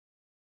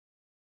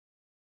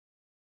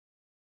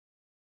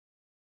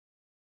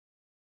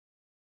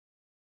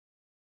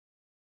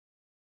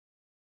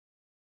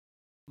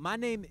My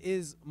name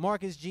is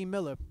Marcus G.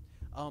 Miller.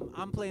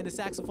 I'm playing the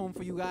saxophone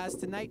for you guys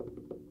tonight.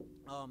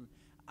 Um,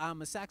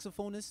 I'm a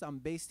saxophonist. I'm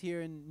based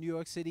here in New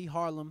York City,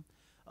 Harlem,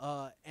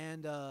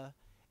 and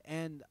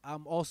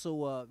I'm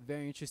also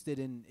very interested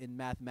in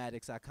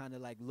mathematics. I kind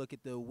of like look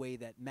at the way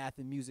that math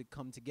and music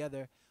come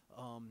together,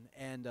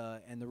 and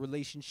the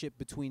relationship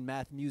between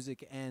math,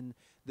 music, and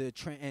the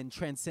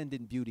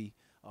transcendent beauty.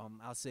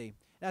 I'll say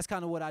that's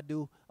kind of what I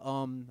do.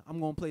 I'm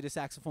going to play the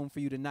saxophone for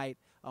you tonight.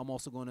 I'm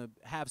also going to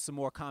have some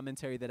more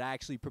commentary that I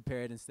actually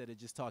prepared instead of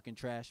just talking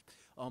trash.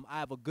 I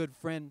have a good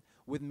friend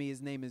with me.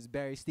 His name is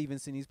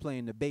Stephenson. He's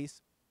playing the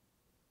bass.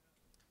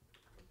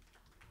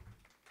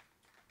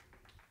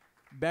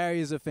 Barry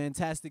is a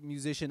fantastic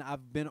musician.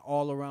 I've been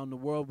all around the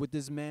world with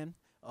this man.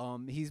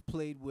 He's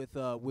played with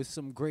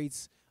some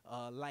greats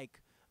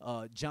like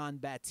John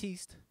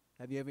Baptiste.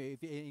 Have you ever,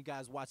 if you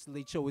guys watched The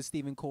Late Show with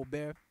Stephen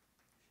Colbert,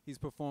 he's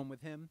performed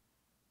with him.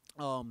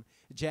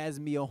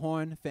 Jasmine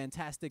Horn,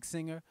 fantastic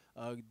singer,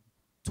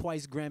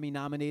 twice Grammy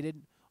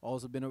nominated.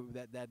 Also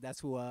been that's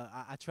who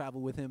I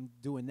travel with him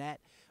doing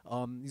that.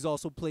 He's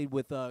also played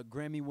with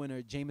Grammy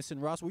winner Jameson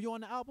Ross. Were you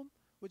on the album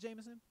with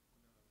Jameson?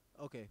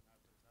 Okay.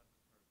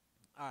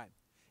 All right.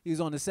 He was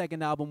on the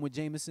second album with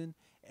Jameson,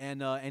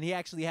 and he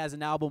actually has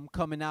an album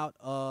coming out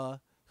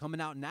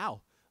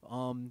now.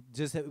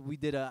 We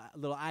did a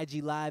little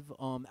IG live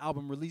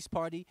album release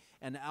party,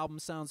 and the album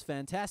sounds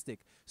fantastic.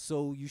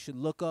 So you should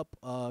look up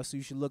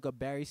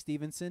Barry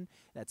Stephenson.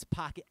 That's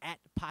Pocket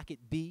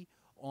B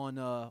on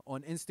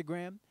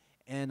Instagram.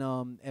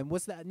 And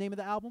what's the name of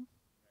the album?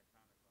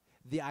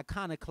 The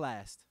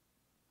Iconoclast.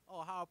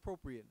 Oh, how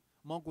appropriate.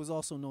 Monk was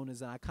also known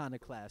as an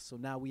iconoclast. So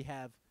now we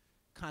have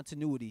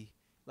continuity,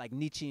 like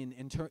Nietzschean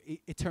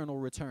eternal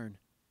return.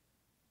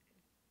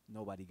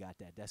 Nobody got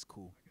that. That's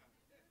cool.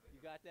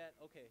 You got that?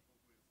 Okay.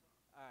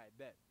 All right,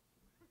 bet.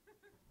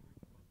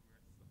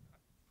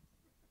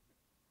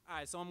 All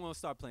right, so I'm going to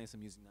start playing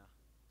some music now.